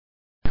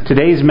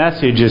Today's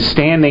message is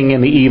Standing in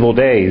the Evil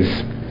Days.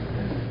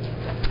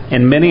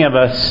 And many of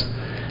us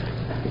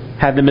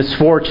had the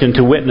misfortune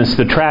to witness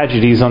the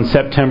tragedies on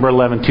September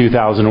 11,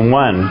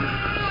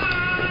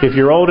 2001. If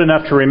you're old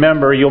enough to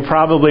remember, you'll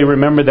probably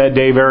remember that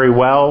day very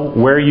well,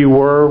 where you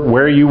were,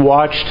 where you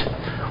watched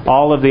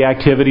all of the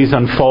activities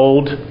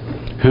unfold,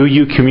 who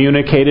you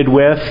communicated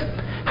with,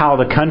 how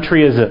the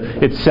country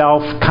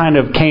itself kind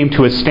of came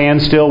to a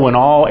standstill when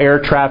all air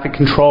traffic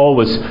control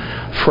was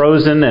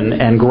frozen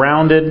and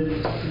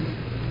grounded.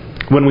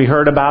 When we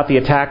heard about the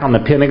attack on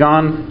the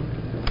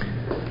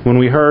Pentagon, when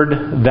we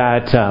heard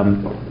that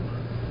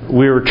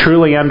we were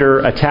truly under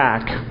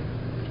attack,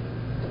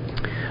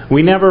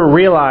 we never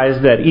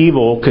realized that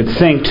evil could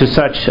sink to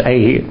such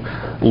a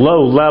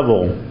low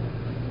level.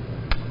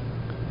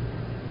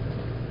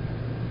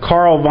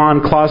 Karl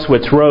von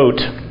Clausewitz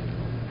wrote,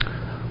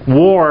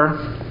 "War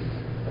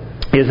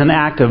is an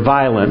act of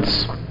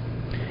violence,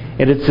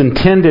 and it's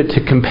intended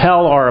to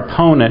compel our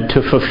opponent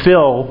to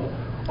fulfill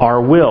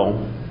our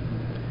will.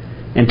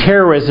 And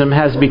terrorism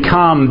has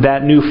become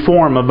that new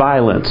form of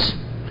violence,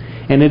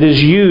 and it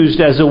is used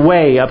as a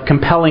way of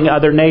compelling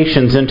other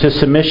nations into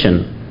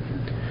submission.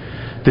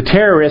 The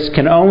terrorists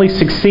can only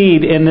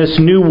succeed in this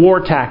new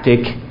war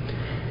tactic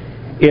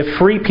if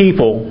free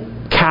people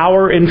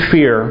cower in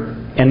fear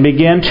and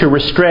begin to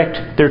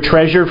restrict their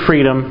treasured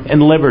freedom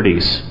and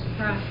liberties."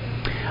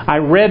 I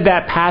read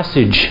that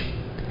passage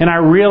and I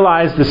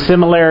realized the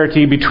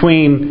similarity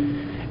between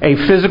a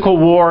physical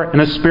war and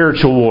a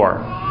spiritual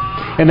war.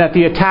 And that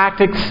the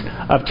tactics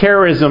of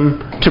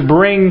terrorism to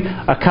bring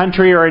a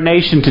country or a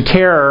nation to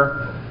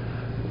terror,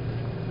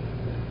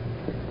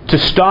 to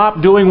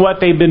stop doing what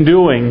they've been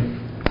doing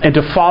and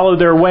to follow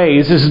their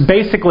ways, is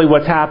basically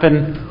what's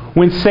happened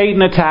when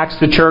Satan attacks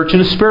the church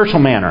in a spiritual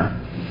manner.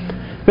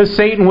 Because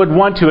Satan would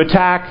want to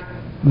attack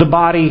the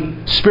body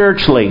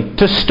spiritually,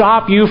 to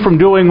stop you from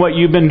doing what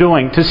you've been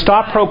doing, to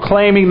stop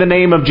proclaiming the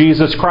name of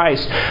Jesus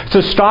Christ,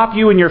 to stop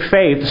you in your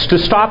faith, to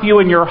stop you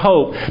in your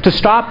hope, to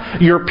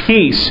stop your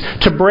peace,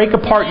 to break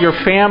apart your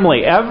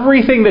family.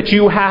 Everything that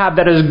you have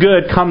that is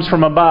good comes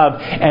from above,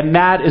 and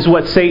that is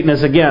what Satan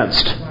is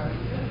against.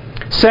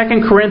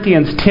 2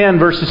 Corinthians 10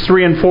 verses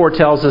 3 and 4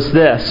 tells us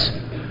this: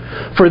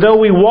 "For though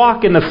we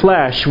walk in the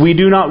flesh, we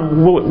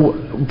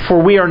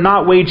are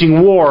not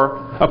waging war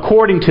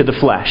according to the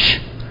flesh.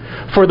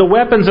 For the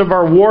weapons of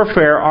our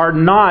warfare are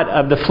not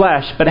of the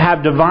flesh, but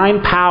have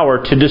divine power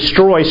to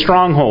destroy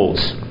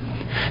strongholds."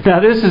 Now,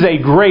 this is a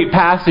great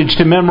passage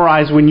to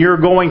memorize when you're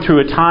going through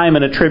a time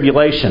and a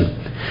tribulation.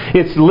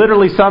 It's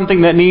literally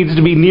something that needs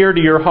to be near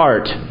to your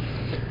heart.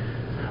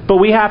 But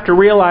we have to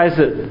realize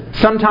that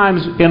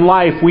sometimes in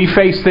life we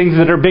face things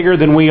that are bigger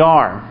than we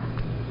are.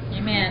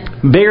 Amen.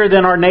 Bigger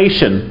than our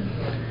nation.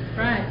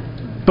 Right.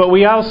 But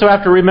we also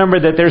have to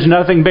remember that there's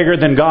nothing bigger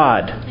than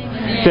God. Amen.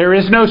 There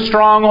is no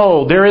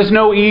stronghold. There is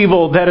no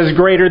evil that is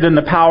greater than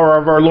the power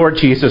of our Lord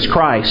Jesus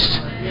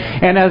Christ.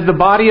 And as the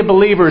body of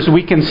believers,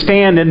 we can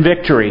stand in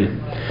victory.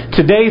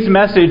 Today's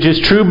message is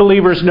true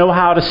believers know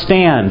how to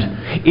stand,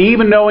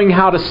 even knowing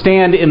how to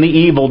stand in the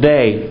evil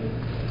day.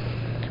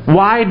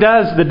 Why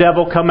does the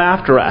devil come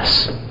after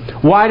us?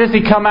 Why does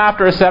he come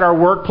after us at our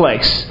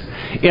workplace,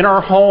 in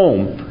our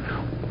home,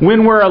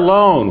 when we're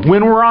alone,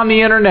 when we're on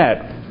the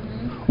internet?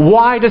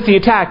 Why does he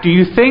attack? Do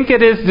you think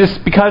it is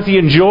just because he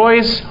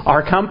enjoys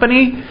our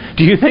company?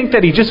 Do you think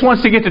that he just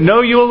wants to get to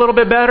know you a little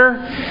bit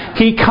better?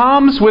 He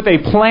comes with a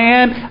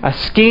plan, a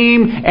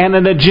scheme, and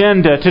an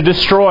agenda to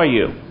destroy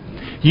you.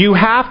 You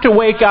have to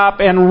wake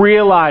up and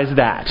realize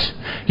that.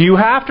 You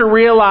have to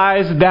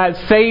realize that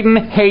Satan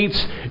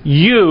hates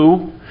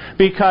you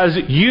because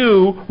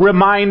you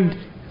remind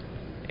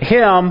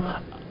him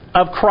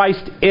of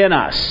Christ in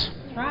us.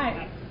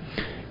 Right.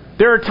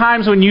 There are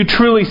times when you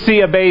truly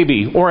see a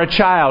baby or a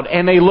child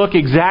and they look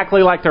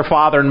exactly like their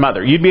father and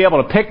mother. You'd be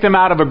able to pick them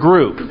out of a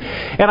group.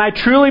 And I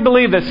truly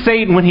believe that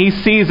Satan, when he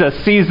sees us,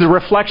 sees the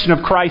reflection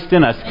of Christ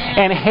in us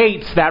and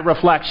hates that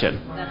reflection.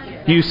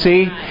 You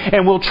see?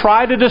 And will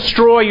try to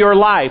destroy your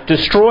life,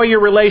 destroy your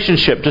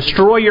relationship,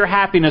 destroy your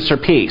happiness or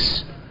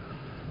peace.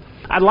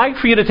 I'd like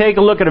for you to take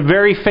a look at a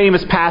very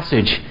famous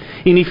passage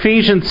in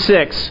Ephesians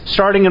 6,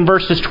 starting in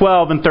verses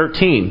 12 and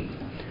 13.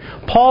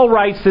 Paul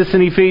writes this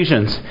in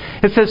Ephesians.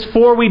 It says,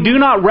 "For we do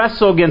not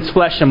wrestle against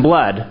flesh and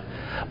blood,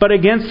 but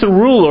against the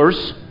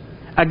rulers,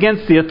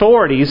 against the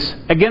authorities,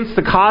 against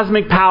the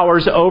cosmic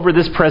powers over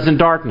this present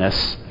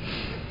darkness,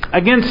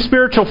 against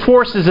spiritual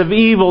forces of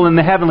evil in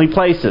the heavenly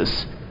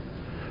places."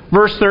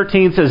 Verse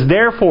 13 says,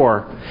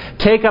 "Therefore,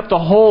 take up the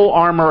whole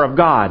armor of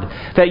God,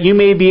 that you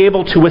may be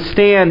able to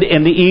withstand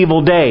in the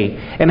evil day,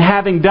 and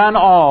having done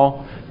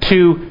all,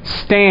 to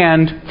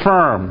stand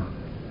firm."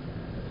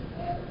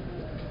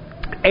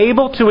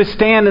 Able to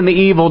withstand in the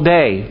evil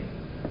day.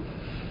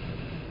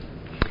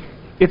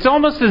 It's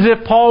almost as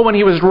if Paul, when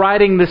he was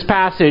writing this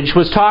passage,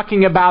 was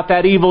talking about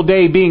that evil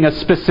day being a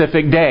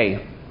specific day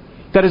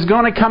that is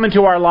going to come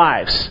into our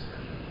lives.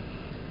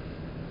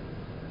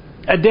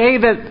 A day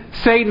that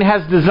Satan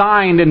has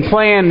designed and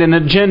planned an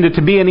agenda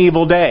to be an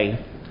evil day.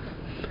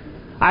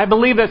 I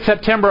believe that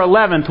September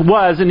 11th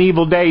was an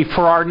evil day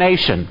for our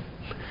nation.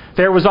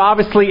 There was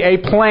obviously a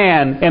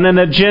plan and an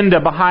agenda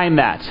behind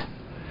that.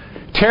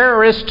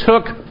 Terrorists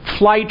took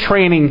flight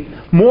training,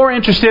 more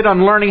interested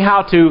in learning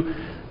how to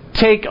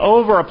take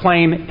over a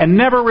plane and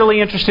never really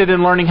interested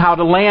in learning how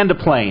to land a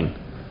plane.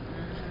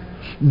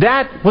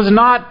 That was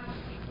not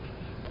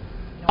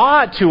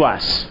odd to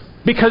us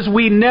because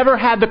we never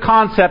had the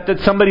concept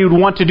that somebody would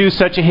want to do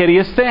such a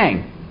hideous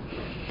thing.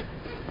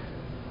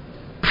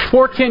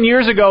 10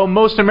 years ago,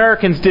 most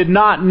Americans did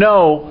not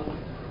know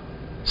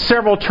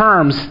several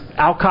terms: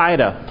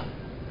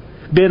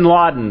 Al-Qaeda, Bin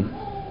Laden,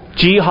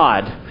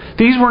 Jihad.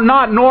 These were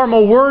not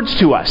normal words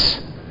to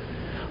us.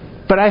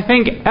 But I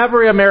think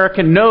every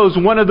American knows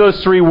one of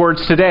those three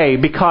words today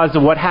because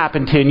of what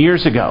happened 10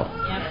 years ago.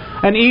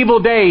 Yep. An evil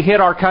day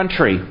hit our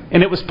country,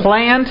 and it was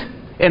planned,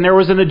 and there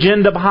was an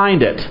agenda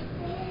behind it.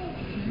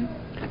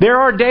 There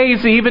are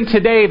days even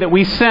today that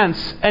we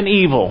sense an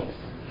evil.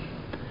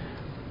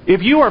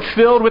 If you are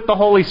filled with the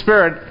Holy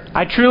Spirit,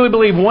 I truly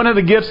believe one of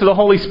the gifts of the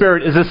Holy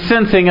Spirit is a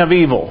sensing of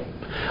evil.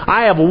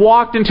 I have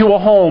walked into a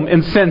home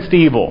and sensed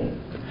evil.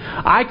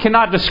 I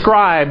cannot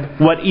describe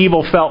what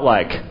evil felt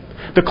like.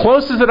 The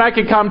closest that I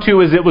could come to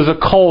is it was a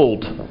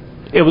cold.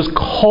 It was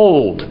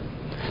cold.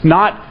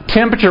 Not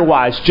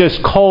temperature-wise,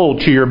 just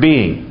cold to your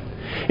being.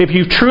 If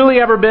you've truly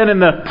ever been in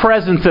the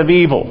presence of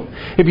evil,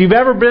 if you've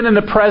ever been in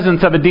the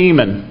presence of a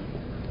demon,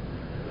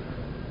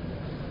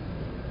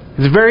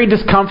 it's very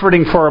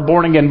discomforting for a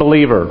born-again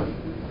believer.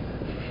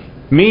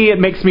 Me, it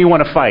makes me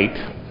want to fight.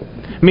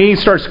 Me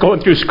starts going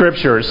through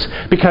scriptures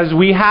because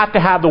we have to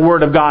have the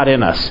Word of God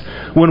in us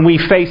when we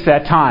face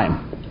that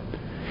time.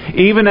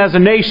 Even as a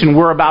nation,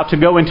 we're about to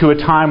go into a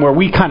time where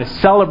we kind of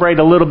celebrate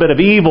a little bit of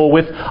evil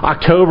with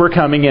October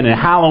coming in and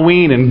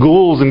Halloween and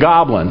ghouls and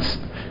goblins.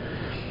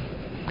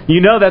 You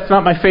know that's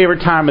not my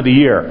favorite time of the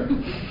year.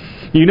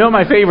 You know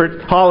my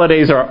favorite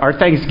holidays are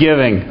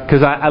Thanksgiving,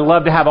 because I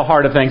love to have a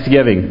heart of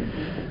Thanksgiving.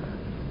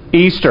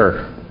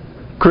 Easter,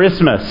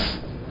 Christmas.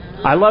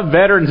 I love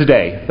Veterans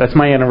Day. That's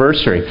my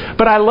anniversary.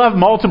 But I love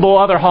multiple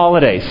other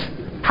holidays.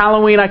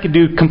 Halloween I could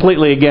do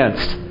completely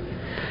against.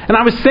 And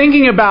I was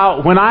thinking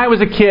about when I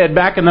was a kid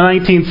back in the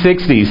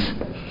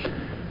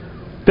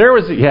 1960s. There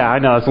was, I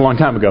know, it's a long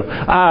time ago.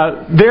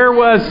 There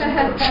was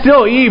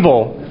still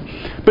evil.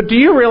 But do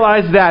you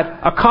realize that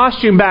a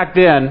costume back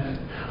then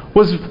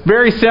was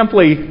very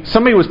simply,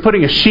 somebody was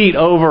putting a sheet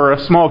over a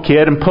small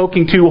kid and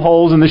poking 2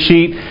 holes in the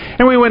sheet,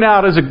 and we went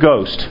out as a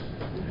ghost.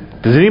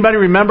 Does anybody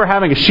remember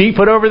having a sheet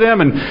put over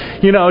them? And,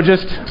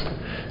 just...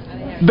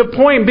 The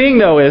point being,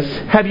 though, is,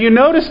 have you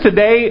noticed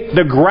today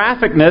the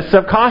graphicness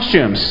of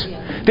costumes?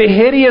 The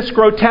hideous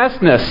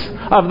grotesqueness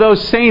of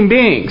those same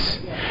beings.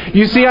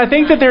 You see, I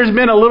think that there's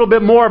been a little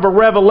bit more of a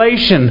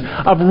revelation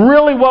of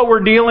really what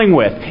we're dealing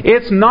with.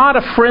 It's not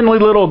a friendly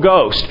little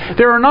ghost.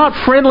 There are not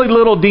friendly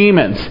little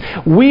demons.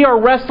 We are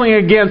wrestling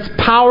against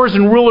powers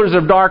and rulers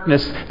of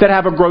darkness that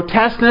have a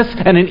grotesqueness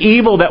and an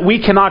evil that we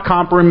cannot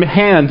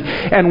comprehend.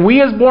 And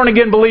we as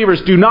born-again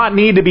believers do not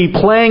need to be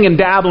playing and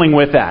dabbling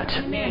with that.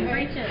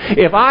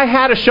 If I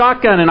had a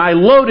shotgun and I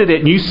loaded it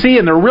and you see,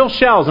 and they're real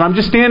shells, and I'm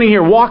just standing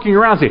here walking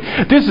around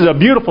saying, this is a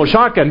beautiful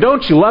shotgun.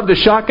 Don't you love the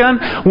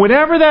shotgun?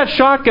 Whenever that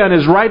shotgun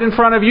is right in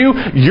front of you,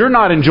 you're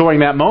not enjoying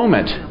that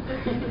moment.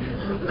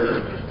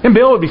 And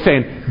Bill would be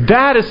saying,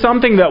 that is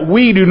something that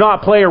we do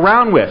not play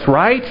around with,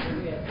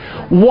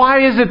 right?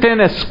 Why is it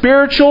then as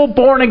spiritual,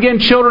 born-again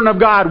children of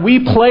God, we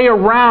play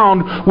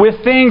around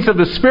with things of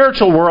the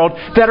spiritual world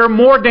that are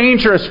more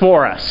dangerous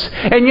for us?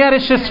 And yet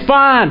it's just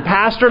fun.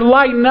 Pastor,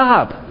 lighten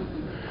up.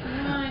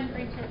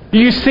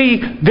 You see,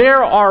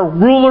 there are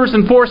rulers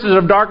and forces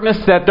of darkness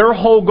that their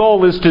whole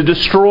goal is to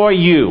destroy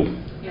you.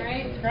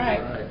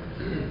 Right.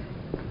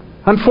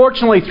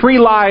 Unfortunately, 3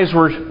 lives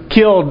were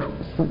killed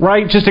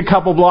right just a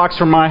couple blocks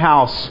from my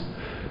house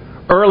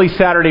early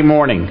Saturday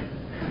morning.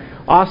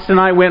 Austin and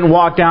I went and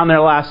walked down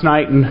there last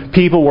night and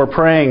people were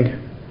praying.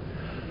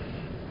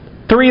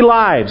 3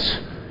 lives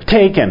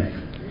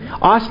taken.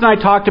 Austin and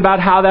I talked about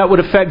how that would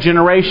affect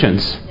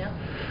generations.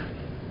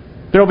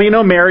 There will be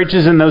no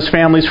marriages in those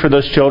families for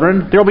those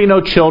children. There will be no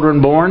children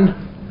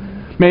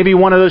born. Maybe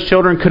one of those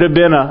children could have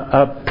been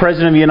a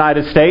president of the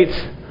United States,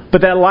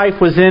 but that life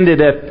was ended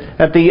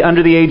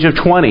under the age of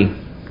 20.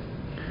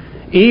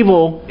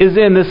 Evil is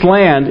in this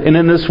land and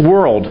in this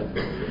world.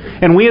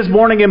 And we as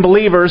born-again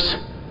believers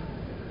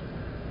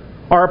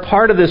are a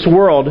part of this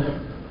world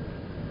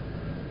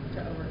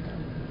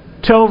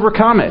to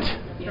overcome it.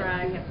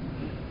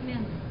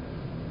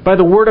 By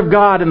the Word of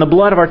God and the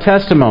blood of our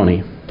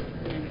testimony.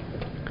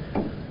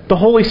 The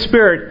Holy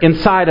Spirit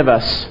inside of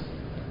us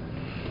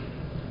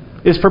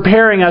is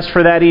preparing us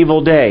for that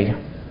evil day.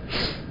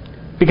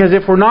 Because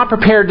if we're not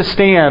prepared to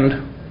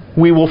stand,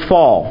 we will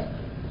fall.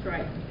 That's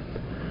right.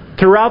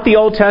 Throughout the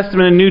Old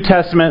Testament and New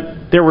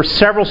Testament, there were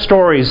several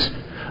stories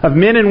of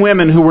men and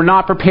women who were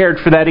not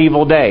prepared for that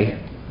evil day.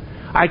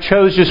 I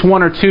chose just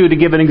 1 or 2 to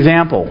give an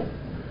example.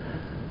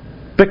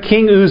 But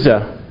King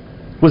Uzzah,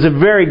 was a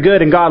very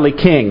good and godly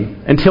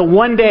king, until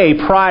one day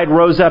pride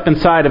rose up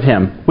inside of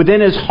him,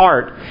 within his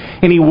heart,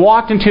 and he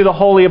walked into the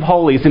Holy of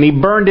Holies, and he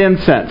burned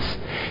incense.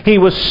 He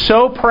was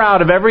so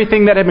proud of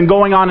everything that had been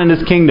going on in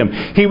his kingdom.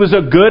 He was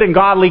a good and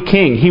godly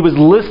king. He was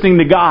listening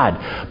to God.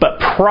 But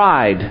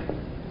pride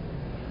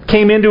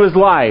came into his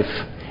life,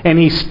 and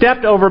he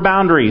stepped over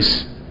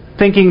boundaries,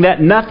 thinking that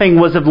nothing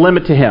was of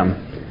limit to him.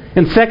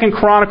 In 2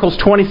 Chronicles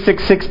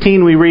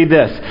 26:16 we read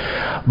this,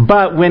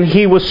 "But when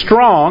he was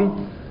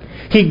strong,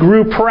 he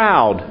grew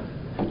proud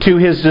to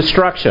his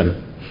destruction.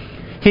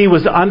 He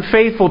was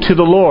unfaithful to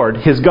the Lord,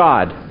 his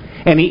God,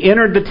 and he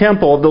entered the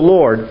temple of the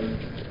Lord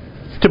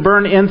to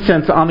burn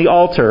incense on the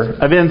altar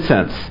of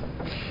incense."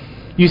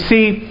 You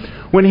see,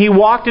 when he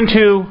walked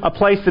into a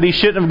place that he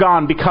shouldn't have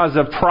gone because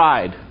of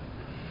pride.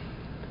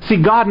 See,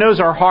 God knows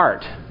our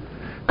heart.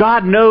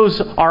 God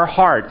knows our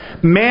heart.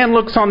 Man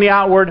looks on the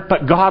outward,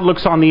 but God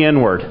looks on the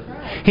inward.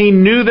 He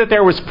knew that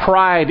there was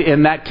pride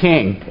in that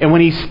king. And when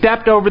he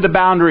stepped over the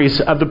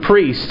boundaries of the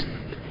priest,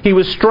 he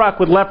was struck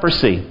with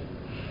leprosy.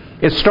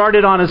 It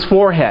started on his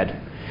forehead.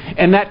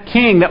 And that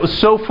king that was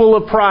so full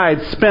of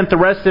pride spent the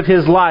rest of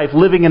his life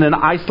living in an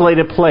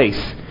isolated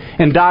place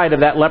and died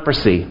of that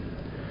leprosy.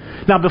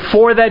 Now,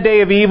 before that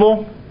day of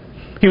evil,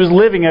 he was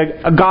living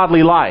a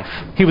godly life.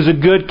 He was a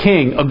good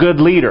king, a good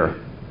leader.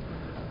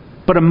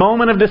 But a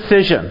moment of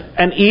decision,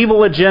 an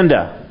evil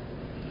agenda,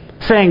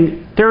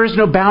 saying, there is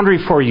no boundary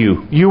for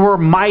you. You are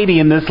mighty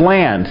in this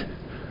land.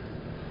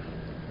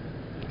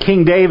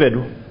 King David,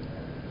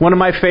 one of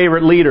my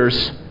favorite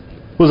leaders,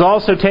 was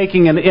also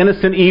taking an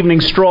innocent evening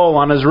stroll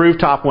on his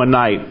rooftop one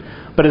night.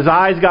 But his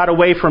eyes got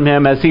away from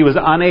him as he was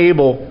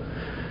unable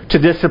to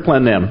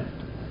discipline them.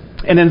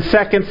 And in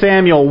 2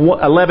 Samuel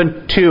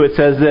 11:2 it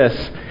says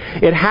this,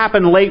 "It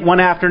happened late one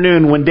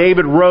afternoon when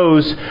David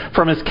rose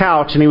from his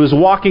couch and he was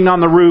walking on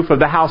the roof of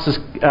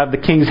the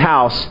king's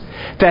house,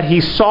 that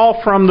he saw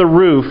from the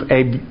roof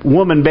a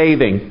woman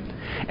bathing,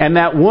 and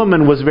that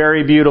woman was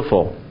very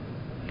beautiful."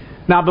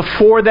 Now,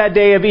 before that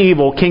day of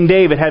evil, King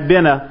David had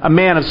been a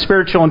man of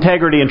spiritual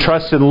integrity and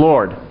trust in the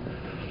Lord.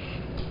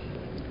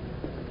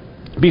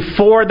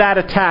 Before that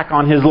attack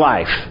on his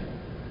life.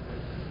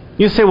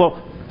 You say, well,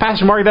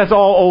 Pastor Mark, that's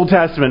all Old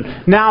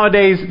Testament.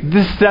 Nowadays,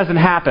 this doesn't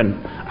happen.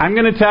 I'm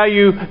going to tell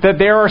you that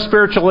there are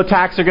spiritual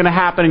attacks that are going to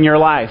happen in your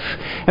life.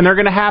 And they're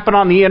going to happen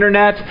on the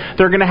internet.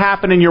 They're going to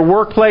happen in your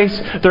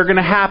workplace. They're going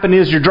to happen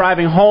as you're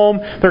driving home.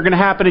 They're going to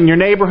happen in your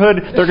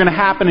neighborhood. They're going to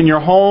happen in your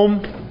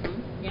home.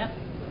 Yep.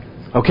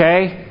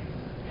 Okay?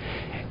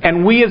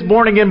 And we as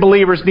born-again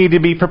believers need to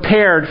be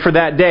prepared for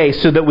that day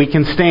so that we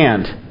can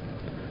stand.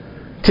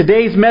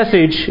 Today's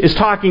message is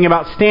talking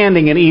about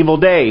standing in evil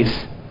days.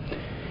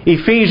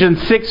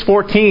 Ephesians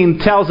 6:14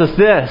 tells us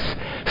this,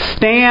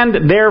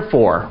 "Stand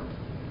therefore."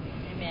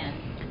 Amen.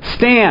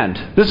 Stand.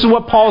 This is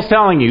what Paul's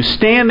telling you.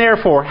 "Stand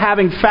therefore,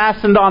 having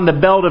fastened on the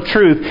belt of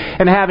truth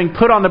and having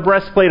put on the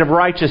breastplate of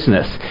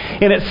righteousness."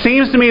 And it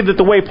seems to me that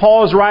the way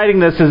Paul is writing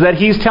this is that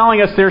he's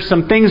telling us there's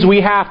some things we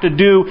have to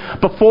do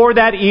before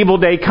that evil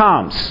day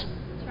comes.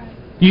 That's right.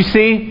 You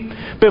see?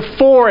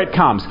 Before it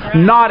comes,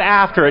 not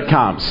after it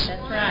comes.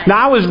 That's right. Now,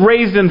 I was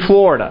raised in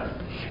Florida,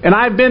 and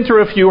I've been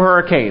through a few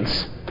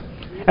hurricanes.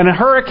 And a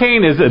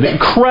hurricane is an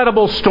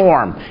incredible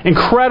storm,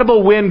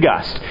 incredible wind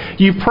gust.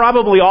 You've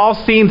probably all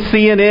seen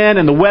CNN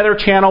and the Weather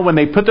Channel when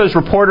they put those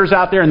reporters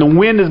out there and the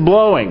wind is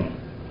blowing.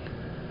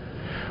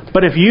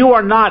 But if you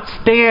are not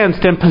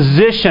stanced and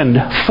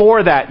positioned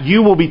for that,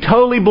 you will be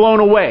totally blown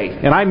away.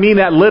 And I mean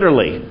that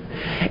literally.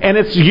 And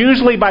it's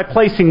usually by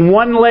placing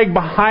one leg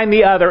behind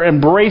the other and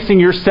bracing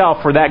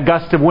yourself for that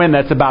gust of wind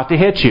that's about to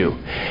hit you.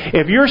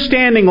 If you're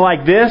standing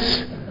like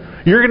this,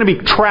 you're going to be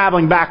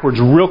traveling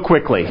backwards real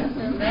quickly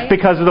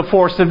because of the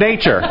force of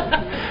nature.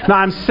 Now,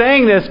 I'm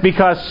saying this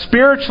because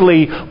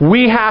spiritually,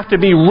 we have to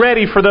be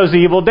ready for those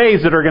evil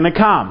days that are going to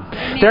come.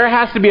 There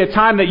has to be a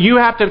time that you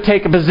have to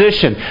take a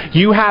position.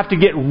 You have to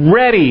get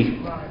ready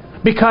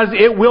because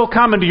it will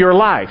come into your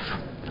life.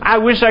 I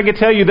wish I could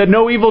tell you that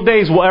no evil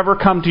days will ever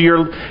come to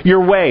your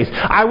ways.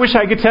 I wish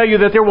I could tell you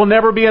that there will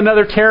never be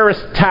another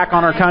terrorist attack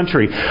on our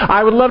country.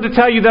 I would love to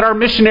tell you that our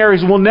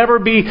missionaries will never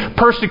be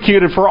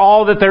persecuted for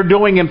all that they're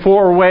doing in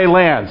faraway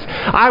lands.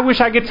 I wish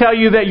I could tell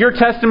you that your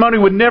testimony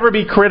would never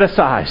be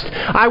criticized.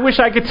 I wish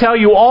I could tell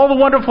you all the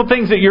wonderful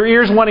things that your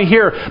ears want to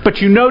hear, but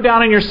you know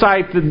down in your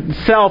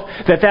self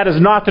that that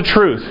is not the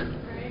truth.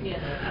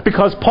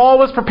 Because Paul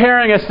was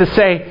preparing us to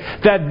say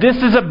that this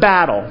is a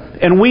battle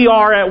and we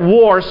are at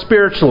war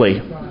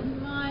spiritually.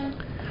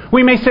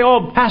 We may say,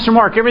 oh, Pastor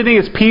Mark, everything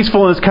is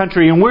peaceful in this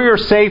country and we are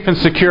safe and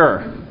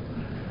secure.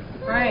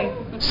 Right.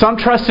 Some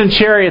trust in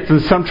chariots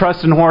and some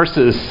trust in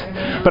horses.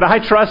 But I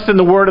trust in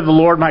the word of the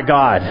Lord my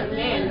God.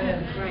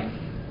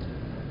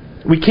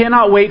 We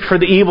cannot wait for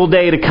the evil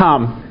day to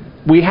come.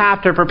 We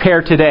have to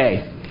prepare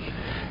today.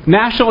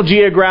 National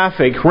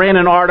Geographic ran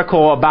an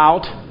article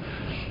about,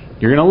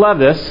 you're going to love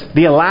this,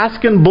 the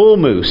Alaskan bull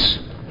moose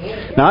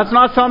Now, it's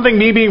not something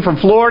me being from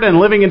Florida and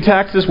living in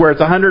Texas where it's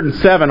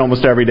 107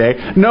 almost every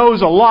day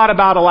knows a lot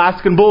about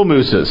Alaskan bull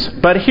mooses.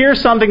 But here's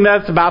something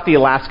that's about the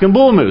Alaskan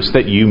bull moose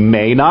that you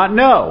may not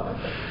know.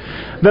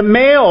 The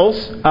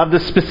males of the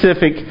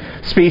specific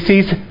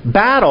species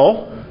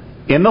battle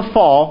in the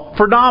fall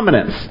for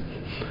dominance.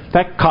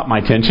 That caught my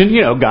attention.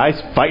 You know,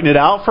 guys fighting it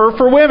out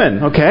for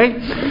women,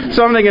 okay?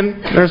 So I'm thinking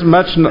there's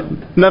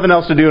nothing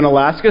else to do in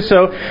Alaska.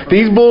 So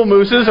these bull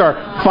mooses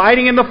are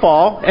fighting in the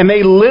fall, and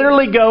they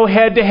literally go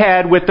head to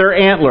head with their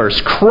antlers,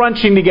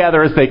 crunching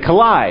together as they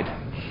collide.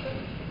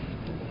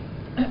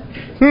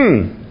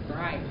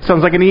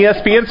 Sounds like an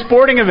ESPN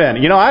sporting event.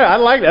 You know, I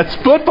like that. It's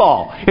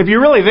football. If you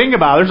really think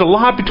about it, there's a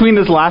lot between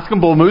this Alaskan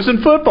bull moose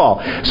and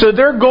football. So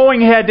they're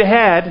going head to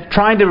head,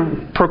 trying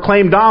to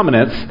proclaim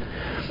dominance.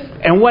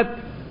 And what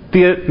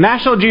the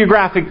National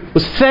Geographic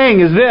was saying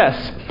is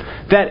this,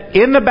 that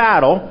in the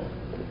battle,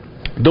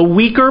 the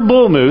weaker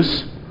bull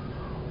moose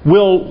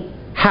will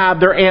have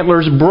their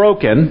antlers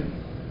broken,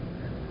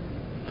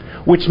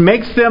 which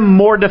makes them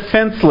more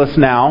defenseless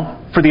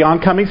now for the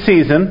oncoming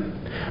season,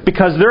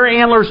 because their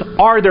antlers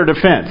are their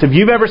defense. If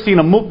you've ever seen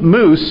a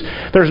moose,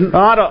 there's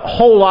not a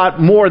whole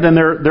lot more than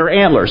their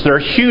antlers. They're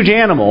a huge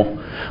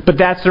animal, but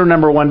that's their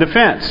number one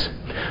defense.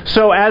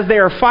 So as they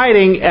are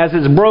fighting, as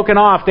it's broken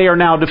off, they are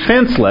now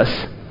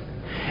defenseless.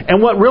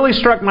 And what really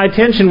struck my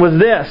attention was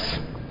this.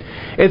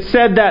 It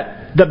said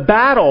that the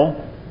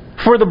battle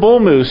for the bull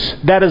moose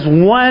that is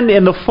won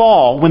in the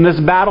fall, when this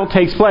battle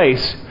takes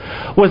place,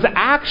 was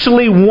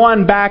actually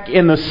won back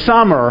in the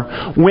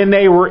summer when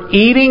they were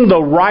eating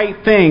the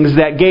right things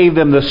that gave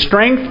them the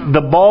strength,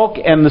 the bulk,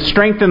 and the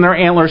strength in their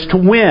antlers to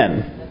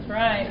win.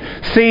 Right.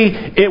 See,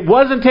 it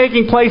wasn't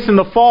taking place in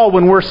the fall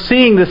when we're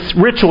seeing this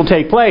ritual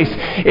take place.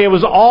 It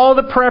was all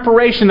the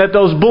preparation that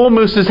those bull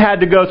mooses had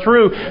to go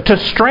through to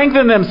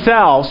strengthen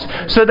themselves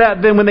so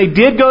that then when they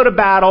did go to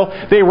battle,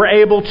 they were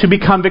able to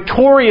become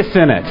victorious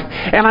in it.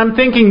 And I'm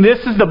thinking this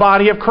is the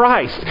body of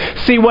Christ.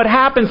 See, what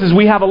happens is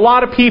we have a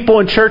lot of people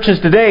in churches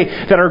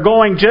today that are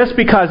going just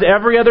because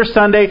every other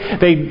Sunday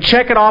they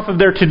check it off of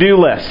their to-do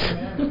list.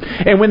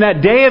 And when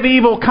that day of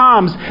evil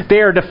comes,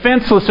 they are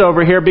defenseless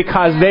over here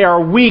because they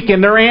are weak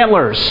in their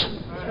antlers.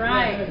 That's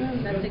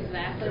right. That's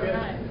exactly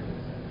right.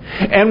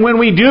 And when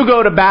we do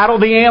go to battle,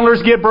 the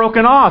antlers get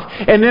broken off.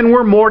 And then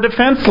we're more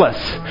defenseless.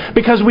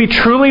 Because we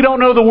truly don't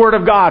know the Word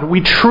of God.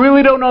 We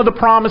truly don't know the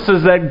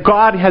promises that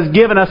God has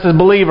given us as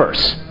believers.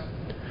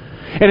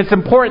 And it's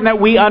important that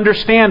we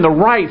understand the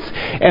rights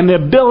and the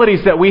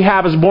abilities that we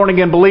have as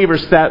born-again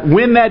believers, that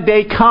when that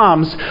day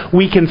comes,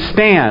 we can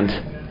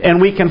stand and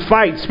we can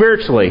fight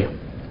spiritually.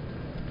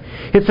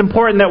 It's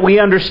important that we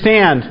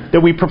understand,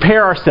 that we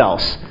prepare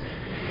ourselves.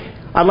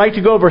 I'd like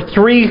to go over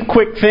 3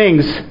 quick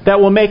things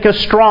that will make us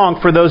strong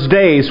for those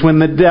days when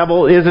the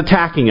devil is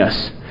attacking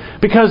us.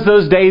 Because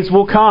those days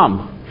will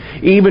come.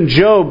 Even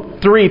Job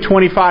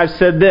 3:25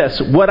 said this,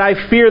 "What I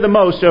fear the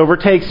most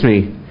overtakes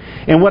me,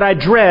 and what I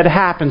dread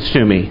happens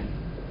to me."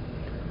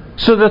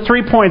 So the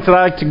 3 points that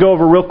I'd like to go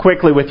over real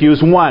quickly with you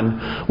is 1,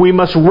 we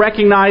must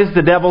recognize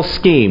the devil's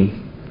scheme.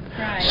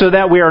 Right. So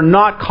that we are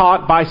not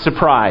caught by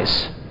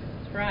surprise.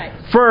 Right.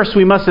 First,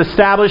 we must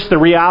establish the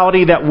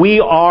reality that we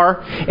are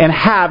and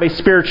have a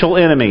spiritual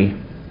enemy.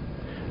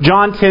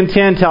 John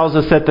 10:10 tells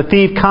us that the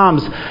thief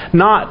comes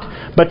not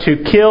but to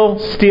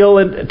kill, kill,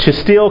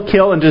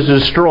 and to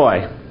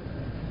destroy.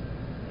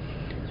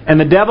 And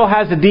the devil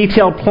has a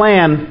detailed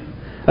plan,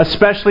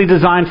 especially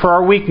designed for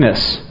our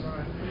weakness.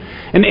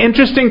 An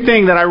interesting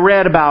thing that I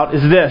read about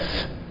is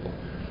this.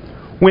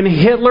 When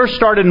Hitler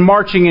started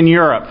marching in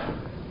Europe,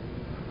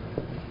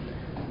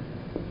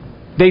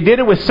 they did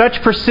it with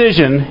such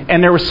precision,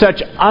 and there was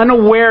such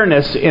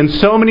unawareness in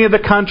so many of the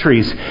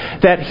countries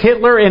that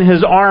Hitler and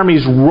his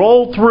armies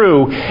rolled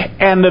through,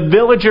 and the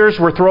villagers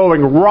were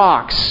throwing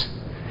rocks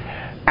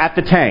at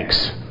the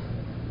tanks.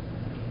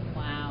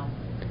 Wow.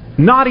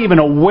 Not even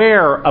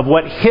aware of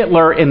what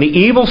Hitler and the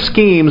evil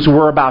schemes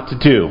were about to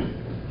do.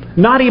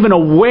 Not even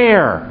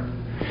aware.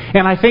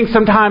 And I think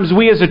sometimes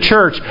we as a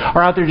church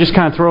are out there just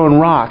kind of throwing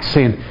rocks,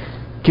 saying,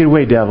 "Get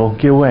away, devil,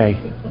 get away.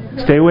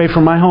 Stay away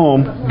from my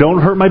home. Don't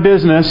hurt my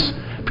business.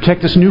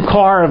 Protect this new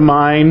car of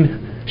mine.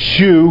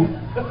 Shoo."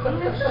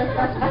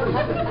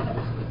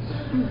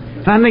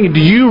 And I'm thinking,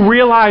 do you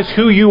realize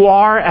who you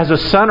are as a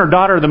son or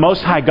daughter of the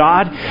Most High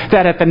God?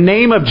 That at the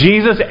name of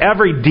Jesus,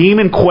 every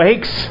demon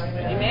quakes?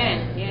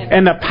 Amen. Yes.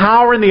 And the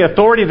power and the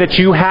authority that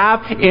you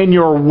have in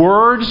your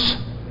words.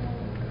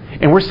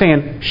 And we're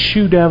saying,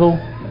 "Shoo, devil.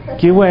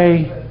 Get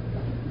away.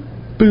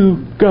 Boo.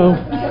 Go."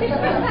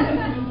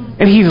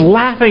 And he's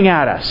laughing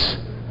at us.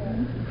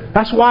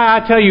 That's why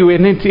I tell you,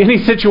 in any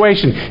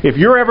situation, if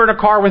you're ever in a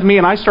car with me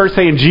and I start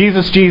saying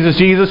Jesus, Jesus,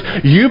 Jesus,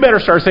 you better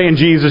start saying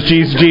Jesus,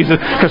 Jesus, Jesus,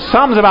 because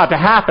something's about to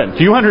happen.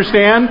 Do you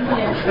understand?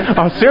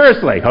 Oh,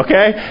 seriously,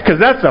 okay? Because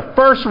that's the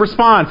first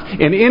response.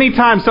 And any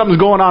time something's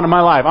going on in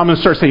my life, I'm going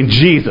to start saying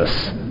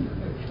Jesus.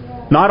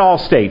 Not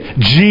Allstate.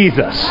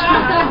 Jesus.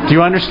 Do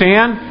you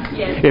understand?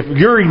 Yes. If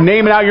you're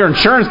naming out your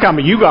insurance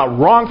company, you got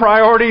wrong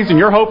priorities and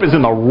your hope is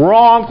in the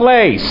wrong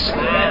place.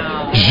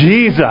 Wow.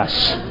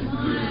 Jesus.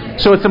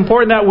 So it's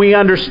important that we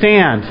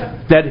understand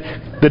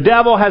that the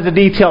devil has a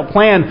detailed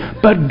plan,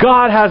 but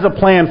God has a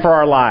plan for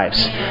our lives.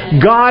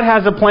 God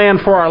has a plan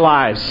for our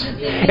lives.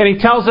 And He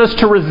tells us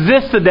to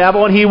resist the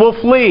devil and he will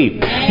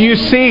flee. You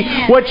see,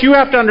 what you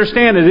have to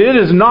understand is it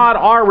is not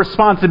our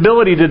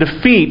responsibility to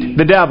defeat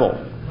the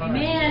devil.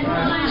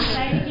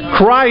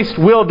 Christ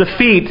will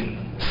defeat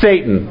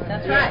Satan.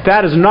 That's right.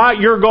 That is not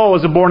your goal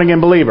as a born-again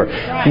believer.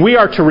 We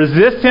are to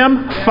resist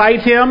him,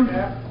 fight him,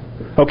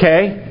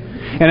 okay?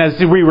 And as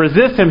we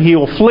resist him, he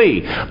will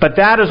flee. But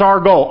that is our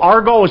goal.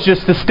 Our goal is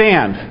just to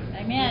stand.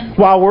 Amen.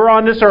 While we're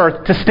on this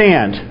earth, to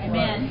stand.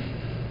 Amen.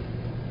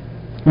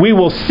 We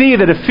will see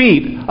the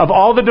defeat of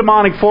all the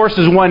demonic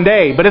forces one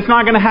day. But it's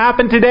not going to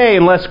happen today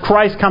unless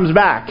Christ comes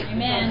back.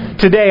 Amen.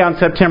 Today on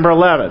September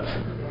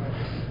 11th.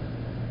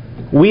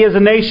 We as a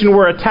nation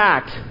were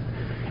attacked.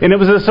 And it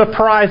was a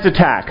surprise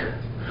attack.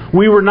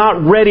 We were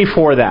not ready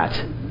for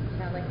that.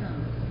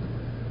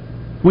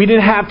 We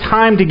didn't have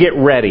time to get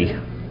ready.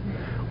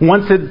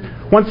 Once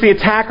the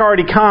attack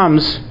already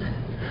comes,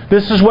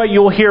 this is what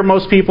you'll hear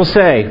most people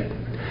say.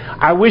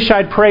 I wish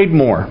I'd prayed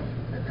more.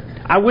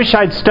 I wish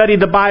I'd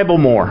studied the Bible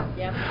more.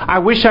 Yep. I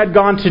wish I'd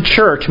gone to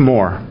church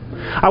more.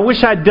 I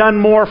wish I'd done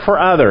more for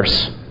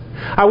others.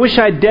 I wish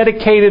I'd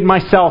dedicated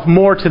myself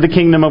more to the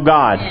kingdom of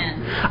God.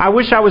 I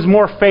wish I was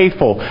more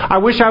faithful. I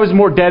wish I was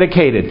more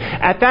dedicated.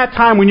 At that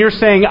time when you're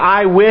saying,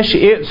 I wish,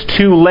 it's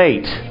too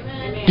late.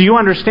 Do you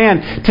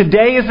understand?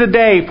 Today is the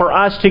day for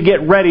us to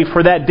get ready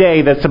for that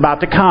day that's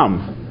about to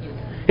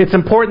come. It's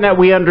important that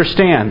we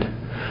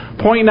understand.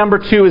 Point number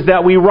 2 is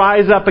that we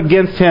rise up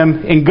against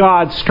him in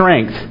God's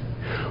strength.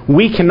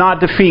 We cannot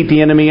defeat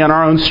the enemy in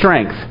our own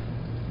strength.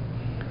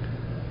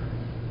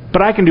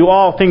 But I can do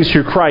all things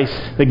through Christ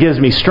that gives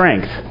me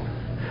strength.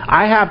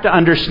 I have to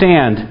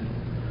understand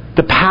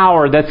the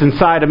power that's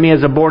inside of me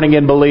as a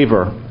born-again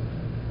believer.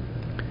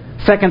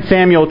 2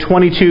 Samuel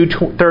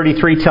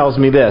 22:33 tells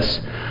me this.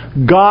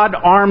 God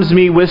arms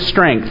me with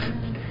strength.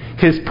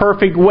 His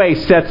perfect way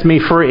sets me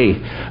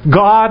free.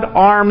 God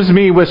arms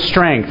me with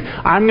strength.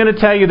 I'm going to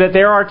tell you that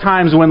there are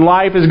times when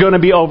life is going to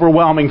be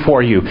overwhelming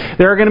for you.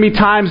 There are going to be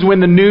times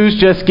when the news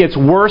just gets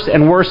worse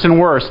and worse and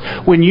worse.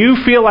 When you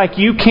feel like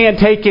you can't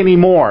take any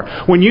more.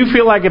 When you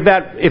feel like if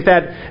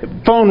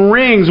that phone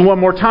rings one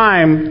more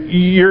time,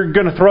 you're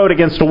going to throw it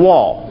against a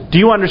wall. Do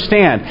you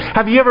understand?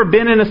 Have you ever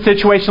been in a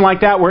situation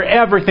like that where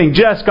everything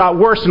just got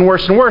worse and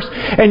worse and worse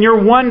and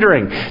you're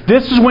wondering?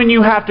 This is when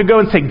you have to go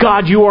and say,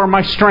 God, you are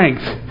my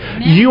strength.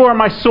 You are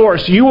my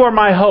source. You are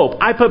my hope.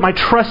 I put my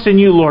trust in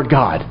you, Lord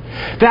God.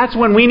 That's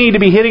when we need to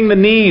be hitting the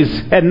knees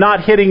and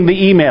not hitting the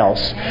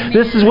emails.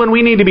 This is when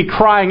we need to be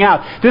crying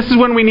out. This is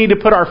when we need to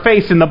put our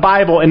face in the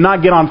Bible and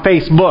not get on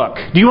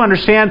Facebook. Do you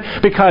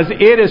understand? Because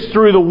it is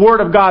through the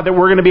Word of God that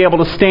we're going to be able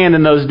to stand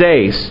in those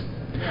days.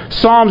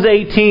 Psalms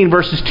 18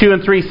 verses 2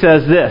 and 3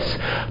 says this.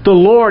 The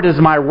Lord is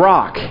my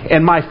rock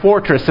and my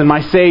fortress and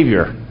my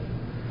Savior.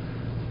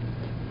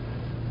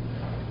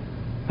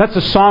 That's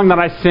a song that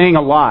I sing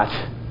a lot.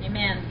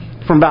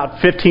 Amen. From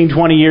about 15,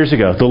 20 years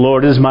ago. The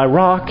Lord is my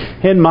rock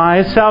and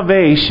my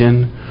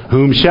salvation.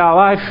 Whom shall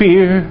I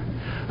fear?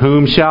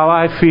 Whom shall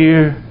I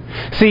fear?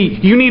 See,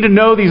 you need to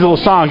know these little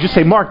songs. You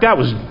say, Mark, that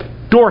was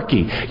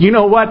dorky. You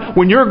know what?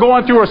 When you're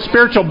going through a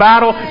spiritual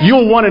battle,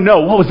 you'll want to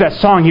know, what was that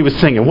song he was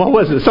singing? What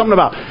was it? Something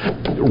about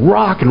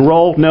rock and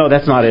roll? No,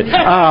 that's not it.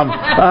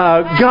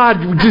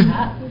 God, just...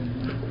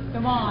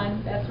 Come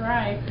on. That's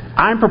right.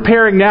 I'm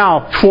preparing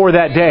now for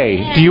that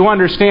day. Do you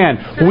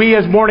understand? We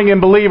as born-again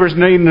believers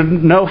need to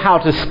know how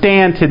to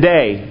stand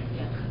today.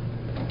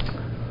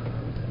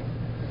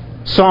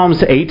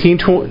 Psalms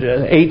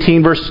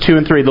 18 verses 2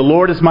 and 3. The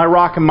Lord is my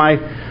rock and my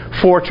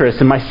fortress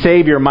and my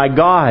Savior, my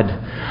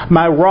God,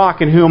 my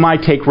rock in whom I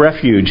take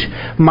refuge,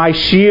 my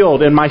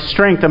shield and my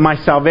strength and my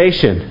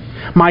salvation,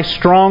 my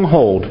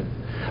stronghold.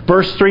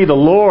 Verse 3, the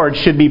Lord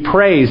should be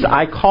praised.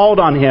 I called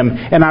on Him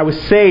and I was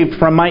saved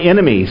from my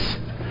enemies.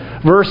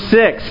 Verse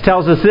 6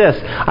 tells us this.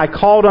 I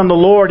called on the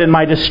Lord in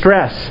my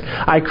distress.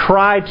 I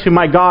cried to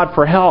my God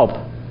for help.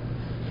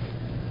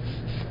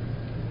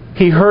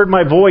 He heard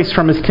my voice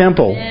from His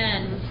temple.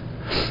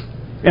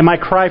 And my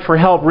cry for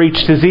help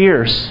reached His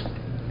ears.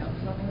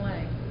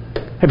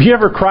 Have you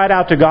ever cried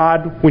out to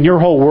God when your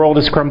whole world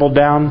has crumbled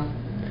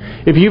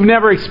down? If you've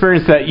never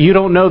experienced that, you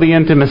don't know the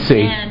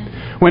intimacy.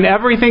 When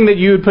everything that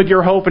you had put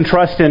your hope and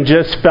trust in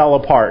just fell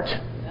apart.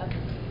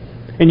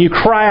 And you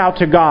cry out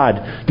to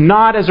God,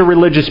 not as a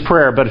religious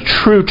prayer, but a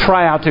true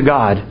cry out to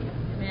God.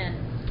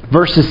 Amen.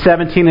 Verses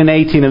 17 and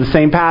 18 of the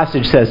same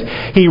passage says,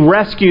 He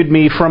rescued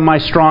me from my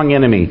strong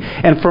enemy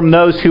and from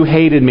those who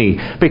hated me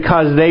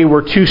because they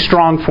were too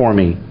strong for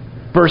me.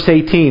 Verse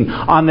 18,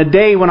 on the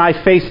day when I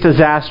faced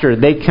disaster,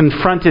 they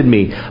confronted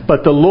me,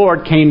 but the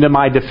Lord came to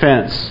my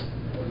defense.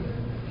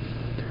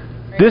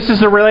 This is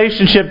the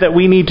relationship that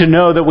we need to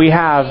know that we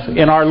have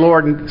in our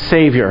Lord and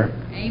Savior.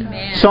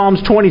 Amen.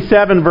 Psalms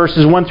 27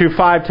 verses 1 through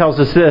 5 tells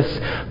us this.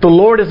 The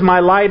Lord is my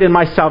light and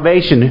my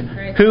salvation.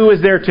 Who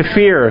is there to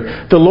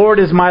fear? The Lord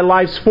is my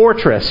life's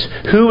fortress.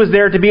 Who is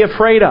there to be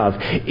afraid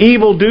of?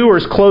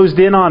 Evildoers closed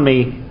in on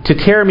me to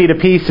tear me to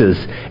pieces,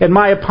 and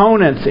my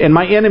opponents and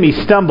my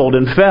enemies stumbled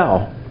and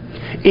fell.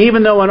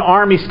 Even though an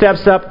army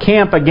steps up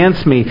camp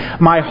against me,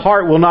 my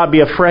heart will not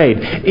be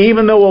afraid.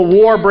 Even though a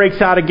war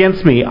breaks out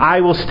against me, I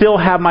will still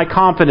have my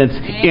confidence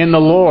in the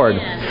Lord.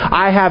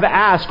 I have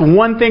asked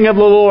one thing of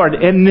the Lord,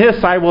 and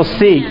this I will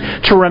seek,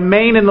 to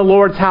remain in the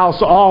Lord's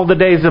house all the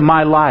days of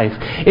my life,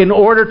 in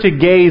order to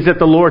gaze at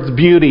the Lord's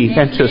beauty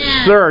and to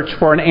search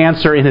for an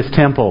answer in His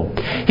temple.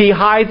 He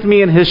hides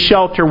me in His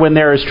shelter when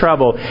there is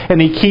trouble,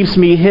 and He keeps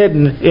me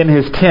hidden in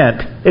His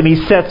tent, and He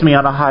sets me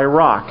on a high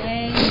rock.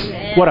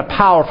 What a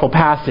powerful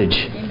passage.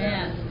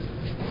 Amen.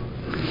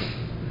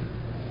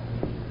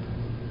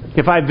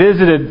 If I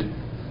visited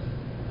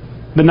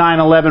the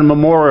 9/11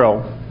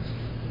 memorial,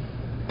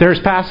 there's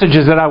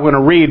passages that I want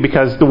to read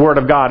because the Word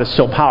of God is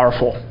so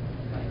powerful.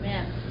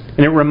 Amen.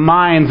 And it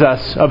reminds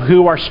us of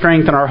who our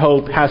strength and our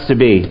hope has to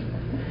be.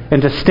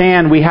 And to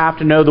stand, we have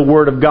to know the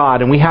Word of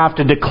God. And we have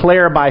to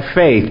declare by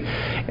faith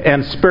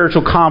and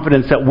spiritual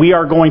confidence that we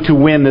are going to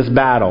win this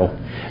battle.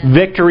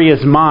 Victory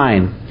is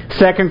mine.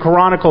 2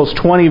 Chronicles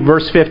 20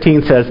 verse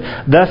 15 says,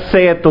 "Thus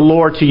saith the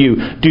Lord to you,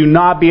 do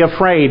not be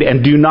afraid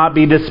and do not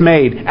be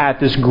dismayed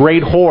at this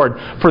great horde,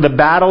 for the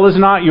battle is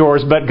not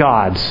yours but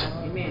God's."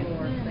 Amen.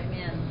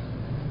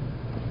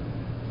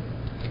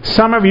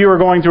 Some of you are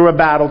going through a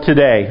battle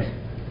today.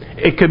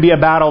 It could be a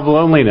battle of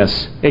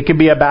loneliness. It could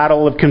be a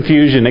battle of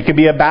confusion. It could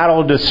be a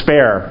battle of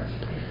despair.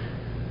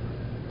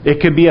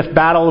 It could be a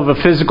battle of a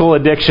physical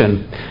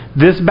addiction.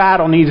 This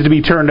battle needs to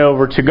be turned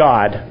over to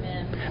God.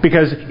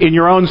 Because in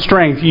your own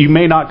strength, you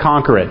may not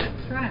conquer it.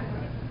 That's right.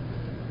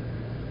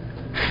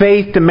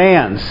 Faith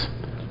demands.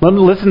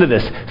 Listen to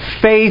this.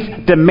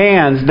 Faith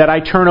demands that I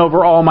turn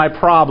over all my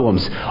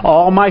problems,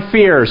 all my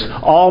fears,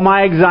 all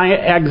my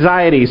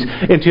anxieties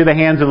into the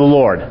hands of the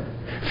Lord.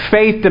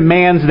 Faith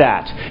demands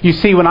that. You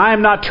see, when I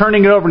am not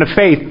turning it over to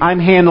faith, I'm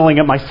handling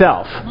it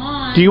myself.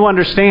 Do you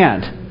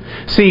understand?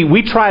 See,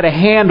 we try to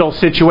handle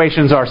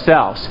situations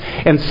ourselves.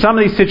 And some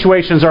of these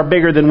situations are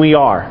bigger than we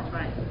are.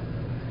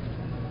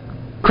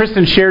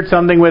 Kristen shared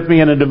something with me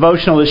in a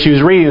devotional that she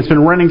was reading. It's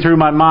been running through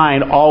my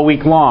mind all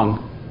week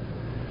long.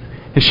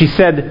 And she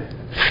said,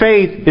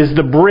 faith is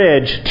the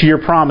bridge to your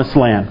promised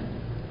land.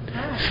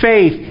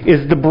 Faith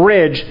is the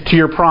bridge to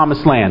your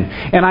promised land.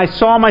 And I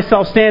saw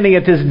myself standing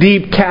at this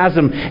deep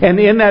chasm. And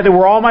in that there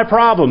were all my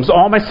problems,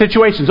 all my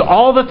situations,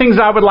 all the things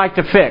I would like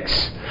to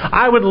fix.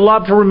 I would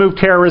love to remove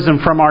terrorism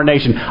from our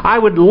nation. I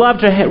would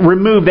love to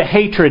remove the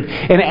hatred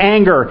and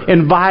anger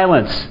and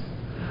violence.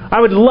 I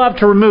would love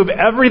to remove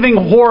everything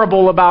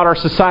horrible about our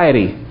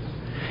society.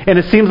 And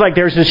it seems like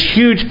there's this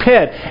huge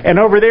pit, and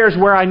over there is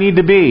where I need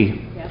to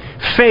be.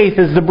 Faith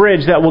is the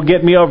bridge that will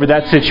get me over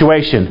that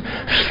situation.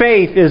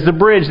 Faith is the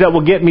bridge that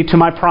will get me to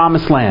my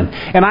promised land.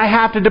 And I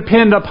have to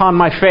depend upon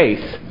my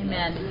faith.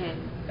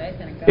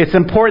 Amen. It's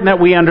important that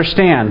we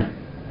understand.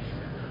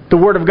 The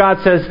Word of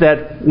God says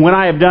that when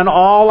I have done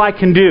all I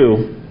can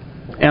do,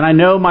 and I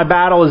know my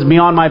battle is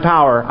beyond my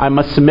power, I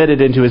must submit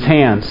it into His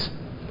hands.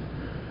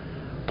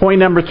 Point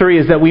number 3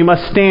 is that we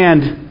must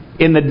stand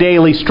in the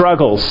daily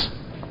struggles.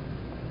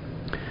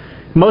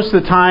 Most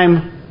of the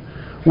time,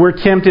 we're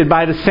tempted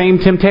by the same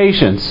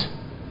temptations.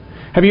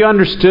 Have you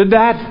understood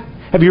that?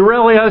 Have you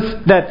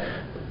realized that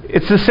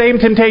it's the same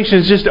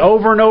temptations just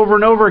over and over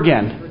and over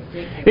again?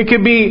 It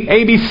could be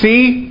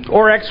ABC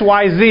or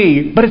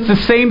XYZ, but it's the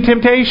same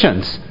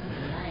temptations.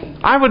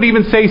 I would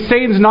even say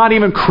Satan's not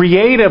even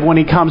creative when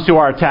he comes to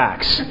our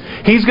attacks.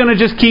 He's going to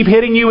just keep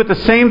hitting you with the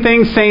same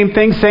thing, same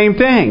thing, same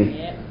thing.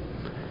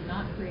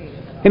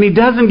 And he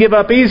doesn't give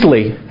up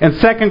easily. And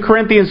 2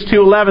 Corinthians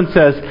 2:11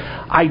 says,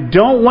 I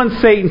don't want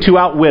Satan to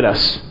outwit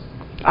us.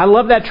 I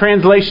love that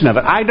translation of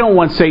it. I don't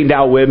want Satan to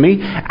outwit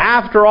me.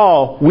 After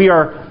all, we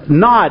are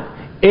not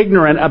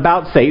ignorant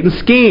about Satan's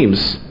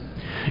schemes.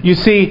 You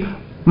see,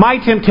 my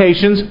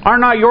temptations are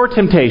not your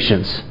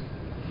temptations.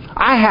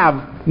 I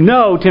have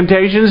no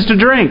temptations to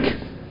drink.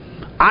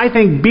 I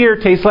think beer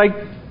tastes like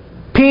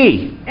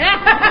pee.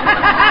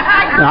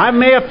 Now, I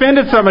may have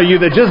offended some of you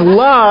that just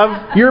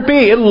love your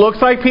pee. It looks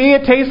like pee.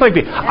 It tastes like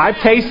pee. I've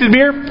tasted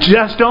beer.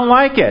 Just don't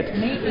like it.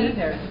 Me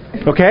either.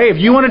 Okay, if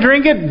you want to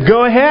drink it,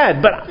 go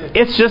ahead. But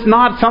it's just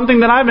not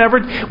something that I've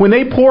ever... When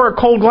they pour a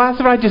cold glass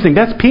of it, I just think,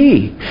 that's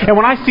pee. And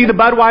when I see the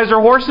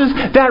Budweiser horses,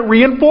 that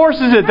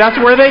reinforces it. That's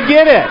where they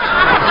get it.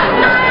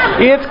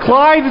 It's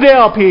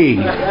Clydesdale pee.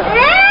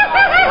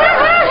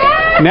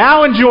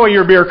 Now enjoy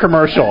your beer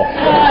commercial.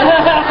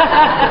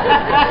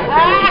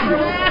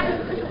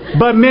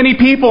 But many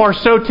people are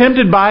so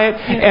tempted by it,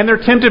 and they're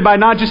tempted by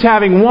not just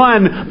having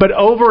one, but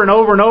over and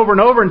over and over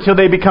and over until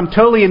they become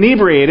totally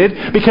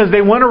inebriated because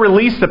they want to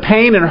release the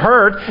pain and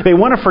hurt. They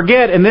want to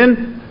forget, and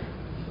then...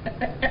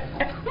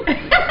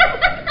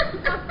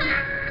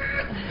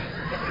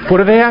 What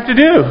do they have to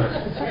do?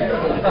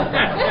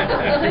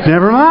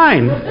 Never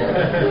mind.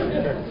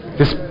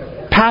 This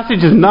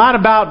passage is not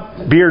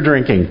about beer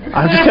drinking.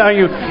 I'm just telling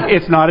you,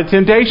 it's not a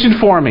temptation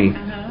for me.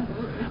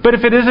 But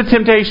if it is a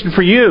temptation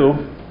for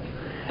you,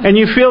 and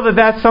you feel that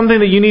that's something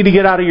that you need to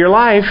get out of your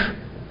life,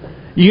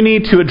 you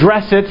need to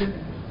address it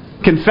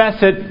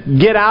confess it,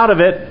 get out of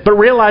it, but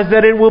realize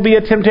that it will be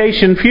a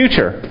temptation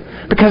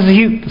future. Because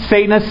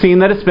Satan has seen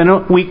that it's been a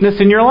weakness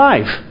in your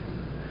life.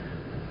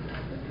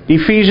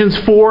 Ephesians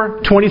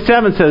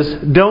 4:27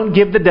 says, don't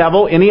give the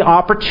devil any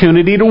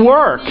opportunity to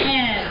work.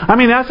 I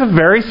mean, that's a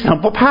very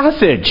simple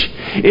passage.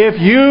 If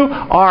you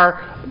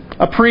are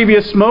a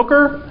previous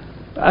smoker,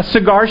 a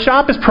cigar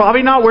shop is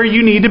probably not where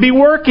you need to be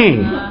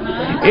working.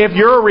 If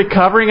you're a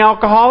recovering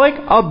alcoholic,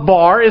 a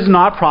bar is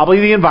not probably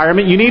the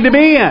environment you need to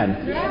be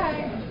in.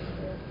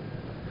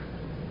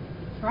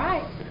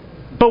 Right.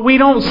 But we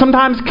don't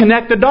sometimes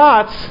connect the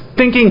dots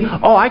thinking,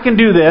 oh, I can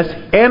do this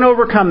and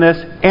overcome this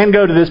and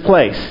go to this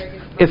place.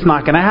 It's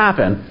not going to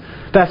happen.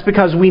 That's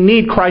because we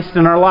need Christ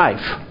in our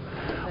life.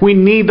 We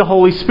need the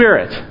Holy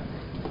Spirit.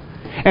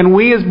 And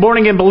we as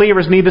born-again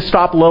believers need to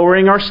stop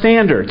lowering our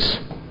standards.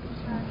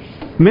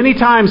 Many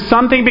times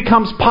something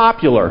becomes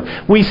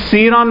popular. We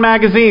see it on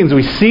magazines.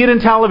 We see it in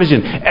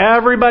television.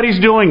 Everybody's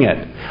doing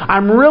it.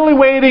 I'm really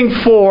waiting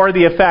for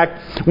the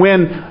effect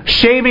when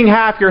shaving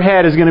half your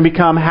head is going to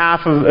become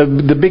half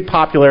of the big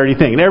popularity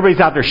thing. And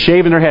everybody's out there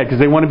shaving their head because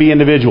they want to be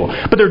individual.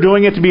 But they're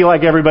doing it to be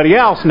like everybody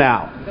else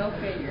now.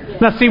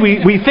 Now see,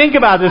 we think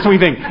about this and we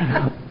think,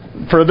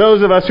 for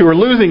those of us who are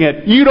losing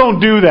it, you don't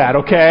do that,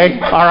 okay?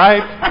 All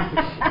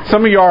right?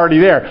 Some of you are already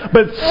there.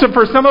 But so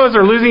for some of us who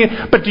are losing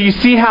it, but do you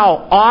see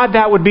how odd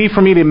that would be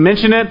for me to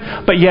mention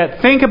it? But yet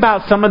think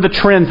about some of the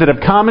trends that have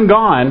come and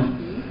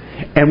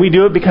gone, and we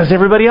do it because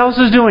everybody else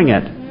is doing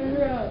it.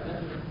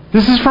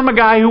 This is from a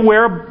guy who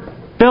wears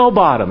bell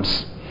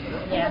bottoms.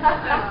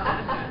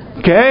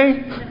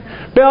 Okay?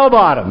 Bell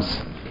bottoms.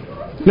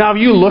 Now,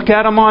 if you look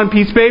at them on a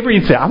piece of paper,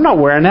 you'd say, I'm not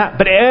wearing that.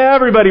 But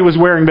everybody was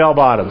wearing bell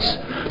bottoms.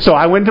 So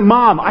I went to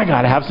Mom, I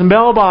got to have some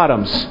bell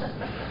bottoms.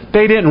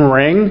 They didn't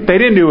ring. They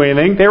didn't do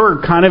anything. They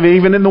were kind of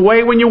even in the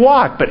way when you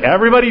walked. But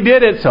everybody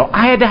did it, so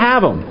I had to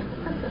have them.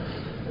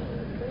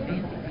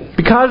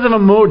 Because of a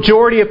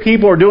majority of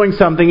people are doing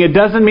something, it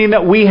doesn't mean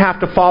that we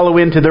have to follow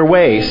into their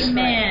ways.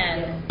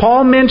 Amen.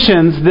 Paul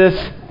mentions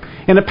this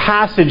in a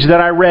passage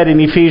that I read in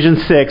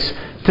Ephesians 6,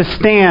 to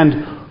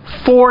stand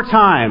 4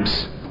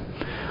 times.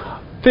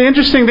 The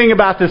interesting thing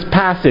about this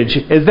passage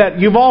is that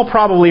you've all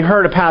probably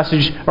heard a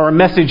passage or a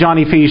message on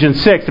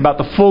Ephesians 6 about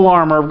the full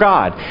armor of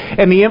God.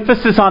 And the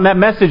emphasis on that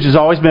message has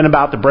always been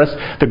about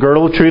the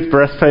girdle of truth,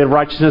 breastplate of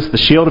righteousness, the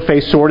shield of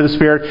faith, sword of the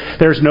Spirit.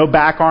 There's no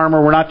back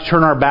armor. We're not to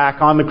turn our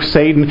back on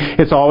Satan.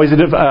 It's always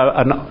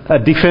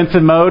a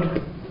defensive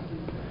mode.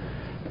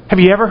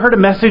 Have you ever heard a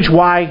message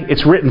why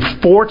it's written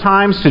 4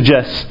 times to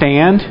just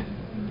stand?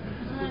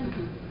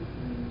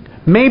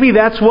 Maybe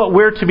that's what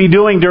we're to be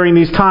doing during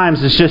these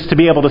times, is just to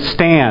be able to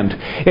stand.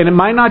 And it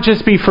might not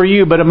just be for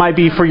you, but it might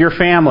be for your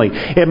family.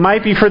 It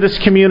might be for this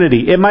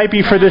community. It might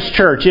be for this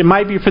church. It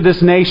might be for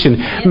this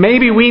nation.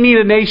 Maybe we need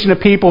a nation of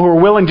people who are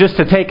willing just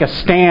to take a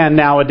stand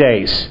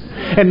nowadays.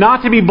 And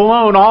not to be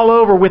blown all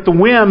over with the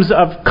whims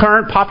of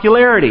current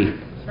popularity.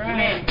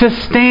 Right. To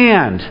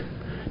stand.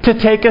 To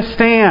take a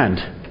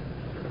stand.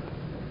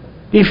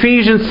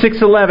 Ephesians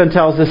 6:11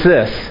 tells us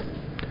this.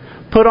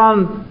 Put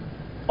on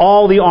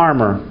all the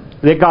armor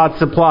that God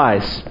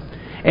supplies.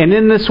 And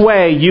in this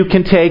way, you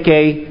can take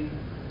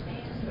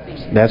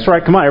that's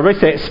right, come on, everybody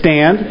say it,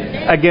 stand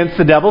against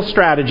the devil's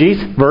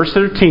strategies. Verse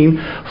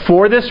 13,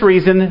 for this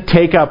reason,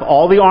 take up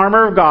all the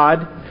armor of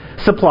God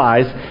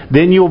supplies.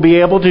 Then you will be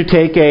able to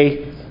take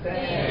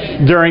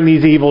during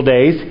these evil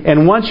days.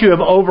 And once you have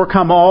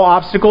overcome all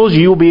obstacles,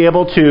 you will be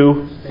able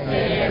to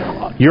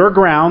your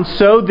ground.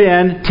 So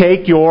then,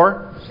 take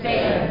your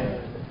stand.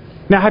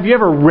 Now, have you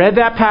ever read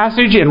that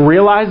passage and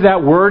realized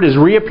that word is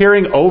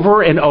reappearing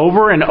over and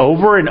over and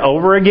over and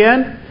over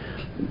again?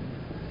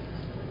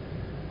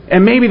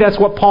 And maybe that's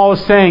what Paul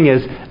is saying,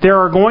 is there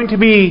are going to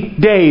be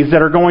days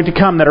that are going to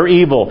come that are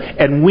evil,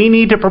 and we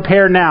need to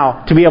prepare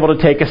now to be able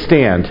to take a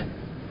stand.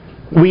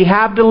 We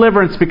have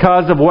deliverance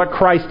because of what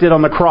Christ did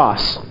on the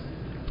cross.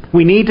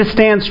 We need to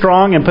stand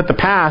strong and put the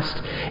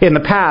past in the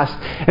past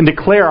and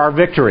declare our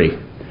victory.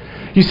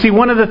 You see,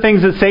 one of the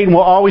things that Satan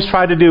will always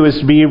try to do is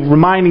to be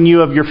reminding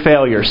you of your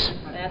failures.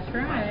 That's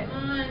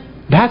right.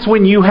 That's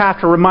when you have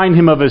to remind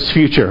him of his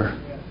future.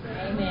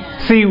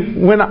 Amen. See,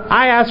 when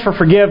I ask for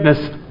forgiveness,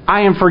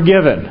 I am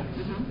forgiven.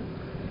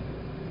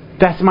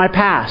 That's my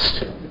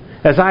past.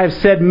 As I have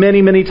said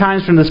many, many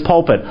times from this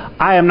pulpit,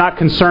 I am not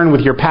concerned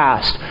with your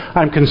past.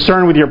 I'm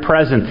concerned with your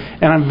present,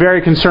 and I'm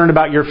very concerned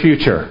about your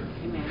future.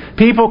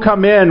 People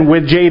come in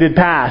with jaded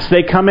past.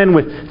 They come in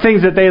with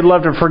things that they'd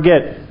love to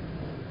forget.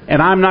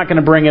 And I'm not going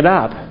to bring it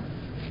up.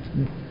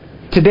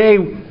 Today,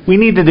 we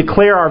need to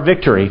declare our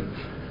victory.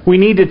 We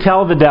need to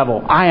tell the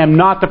devil, I am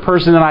not the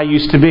person that I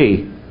used to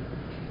be.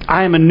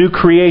 I am a new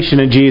creation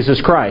in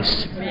Jesus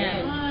Christ.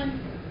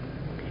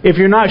 Amen. If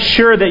you're not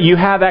sure that you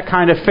have that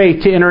kind of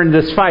faith to enter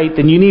into this fight,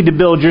 then you need to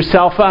build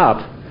yourself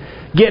up.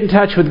 Get in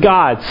touch with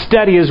God.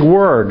 Study His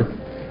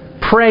Word.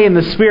 Pray in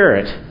the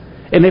Spirit.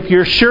 And if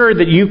you're sure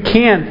that you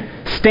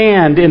can't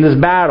stand in this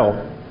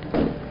battle,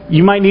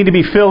 you might need to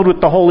be filled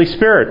with the Holy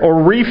Spirit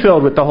or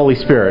refilled with the Holy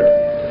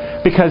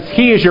Spirit, because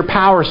He is your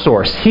power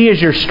source. He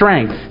is your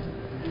strength.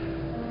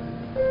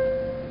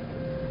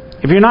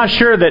 if you're not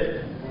sure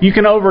that you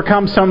can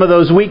overcome some of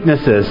those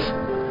weaknesses,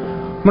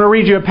 I'm going to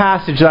read you a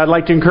passage that I'd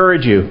like to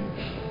encourage you.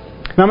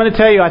 And I'm going to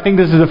tell you, I think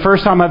this is the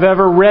first time I've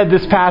ever read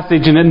this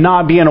passage and it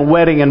not be in a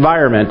wedding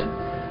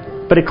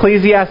environment. But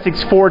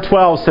Ecclesiastes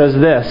 4:12 says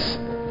this: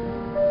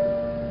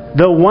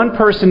 though one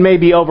person may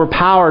be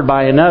overpowered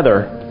by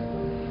another,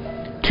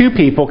 two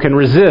people can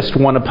resist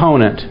one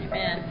opponent.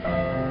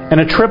 Amen. And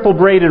a triple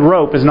braided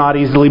rope is not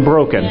easily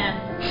broken.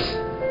 Yes.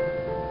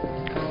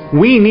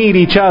 We need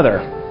each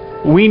other.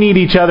 We need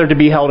each other to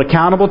be held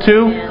accountable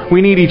to.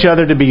 We need each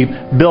other to be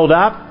built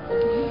up.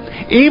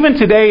 Even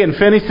today in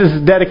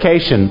Phineas'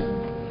 dedication,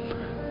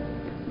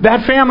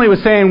 that family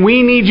was saying,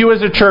 we need you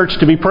as a church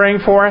to be praying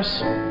for us,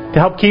 to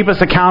help keep us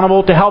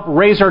accountable, to help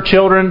raise our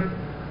children.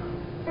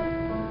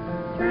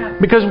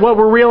 Because what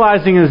we're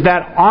realizing is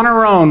that on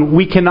our own,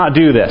 we cannot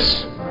do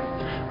this.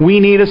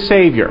 We need a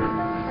Savior.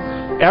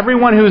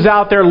 Everyone who's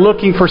out there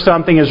looking for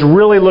something is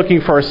really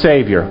looking for a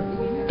Savior.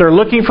 They're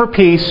looking for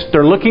peace.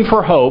 They're looking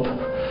for hope.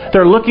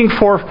 They're looking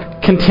for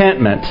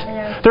contentment.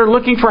 They're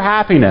looking for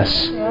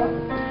happiness.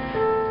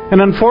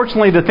 And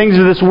unfortunately, the things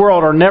of this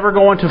world are never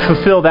going to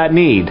fulfill that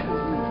need.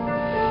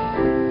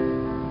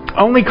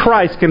 Only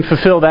Christ can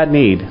fulfill that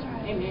need.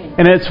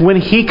 And it's when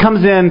He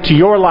comes into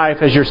your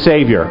life as your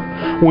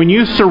Savior. When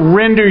you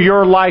surrender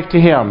your life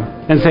to Him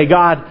and say,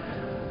 God,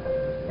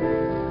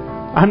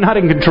 I'm not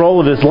in control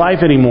of this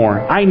life anymore.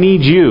 I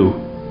need you.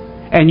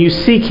 And you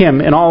seek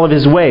Him in all of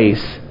His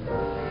ways.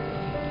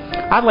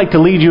 I'd like to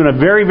lead you in a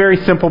very, very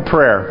simple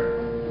prayer.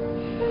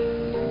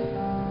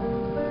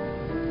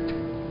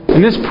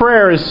 And this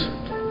prayer is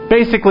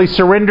basically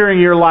surrendering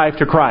your life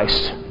to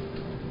Christ.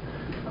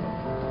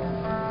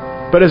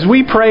 But as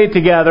we pray it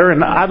together,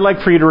 and I'd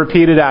like for you to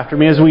repeat it after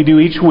me as we do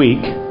each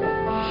week.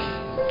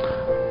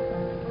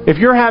 If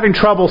you're having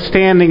trouble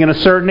standing in a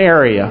certain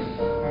area,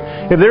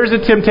 if there's a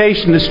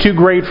temptation that's too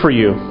great for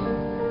you,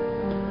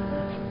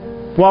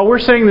 while we're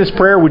saying this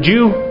prayer, would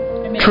you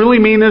truly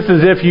mean this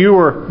as if you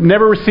were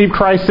never received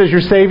Christ as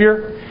your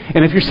Savior?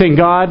 And if you're saying,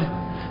 God,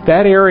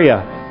 that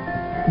area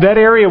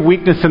of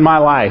weakness in my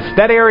life,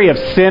 that area of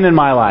sin in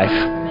my life,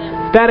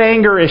 that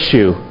anger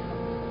issue,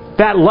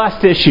 that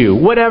lust issue,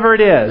 whatever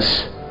it is,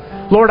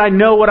 Lord, I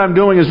know what I'm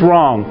doing is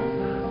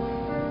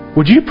wrong.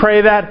 Would you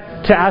pray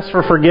that to ask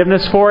for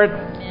forgiveness for it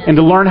and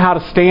to learn how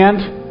to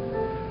stand?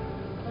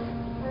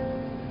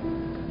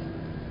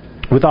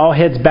 With all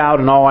heads bowed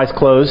and all eyes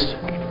closed,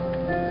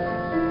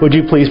 would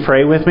you please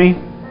pray with me?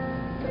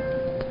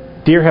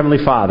 Dear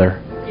Heavenly Father,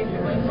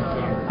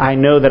 I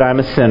know that I'm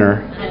a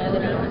sinner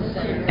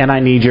and I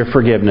need your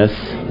forgiveness.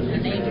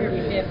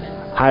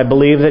 I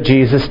believe that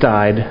Jesus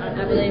died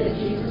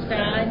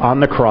on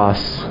the cross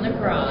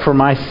for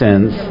my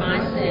sins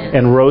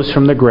and rose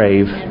from the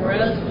grave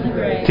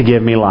to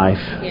give me life.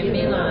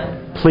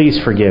 Please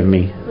forgive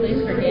me.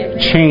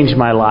 Change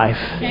my life.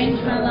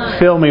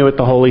 Fill me with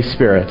the Holy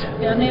Spirit.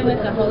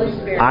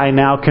 I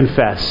now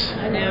confess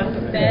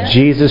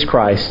Jesus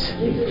Christ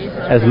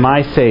as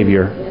my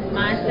Savior,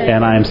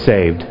 and I am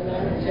saved.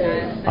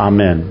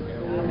 Amen.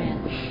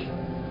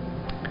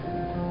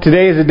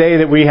 Today is a day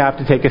that we have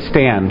to take a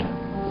stand.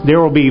 There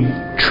will be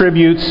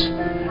tributes.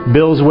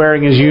 Bill's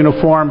wearing his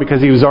uniform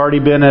because he's already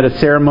been at a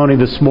ceremony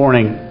this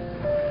morning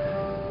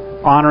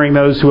honoring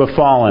those who have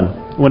fallen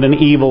when an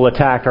evil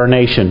attacked our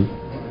nation.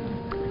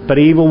 But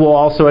evil will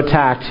also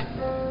attack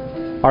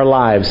our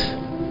lives.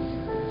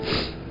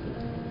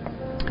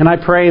 And I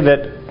pray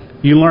that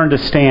you learn to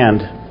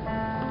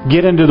stand.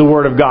 Get into the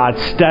Word of God.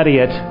 Study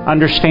it.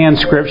 Understand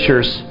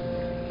Scriptures.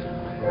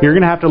 You're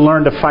going to have to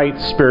learn to fight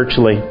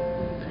spiritually.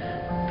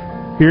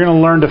 You're going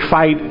to learn to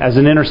fight as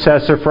an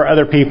intercessor for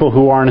other people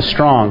who aren't as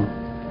strong.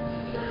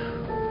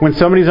 When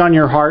somebody's on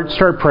your heart,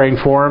 start praying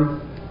for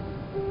them.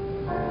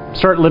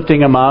 Start lifting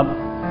them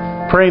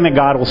up. Praying that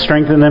God will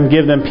strengthen them,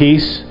 give them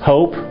peace,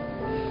 hope.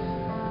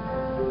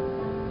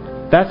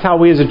 That's how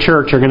we as a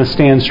church are going to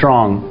stand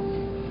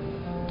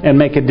strong and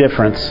make a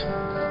difference.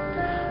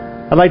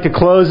 I'd like to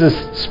close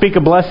and speak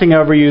a blessing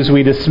over you as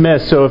we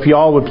dismiss. So if you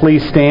all would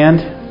please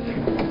stand.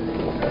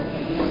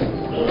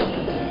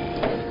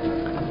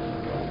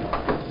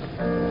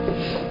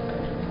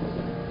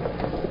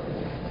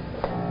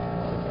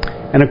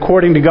 And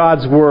according to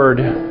God's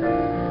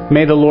Word,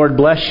 may the Lord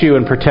bless you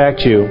and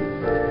protect you.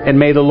 And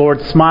may the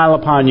Lord smile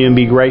upon you and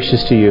be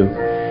gracious to you.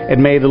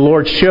 And may the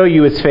Lord show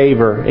you His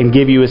favor and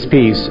give you His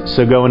peace.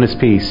 So go in His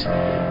peace.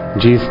 In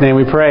Jesus' name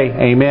we pray.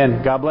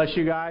 Amen. God bless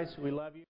you guys. We love you.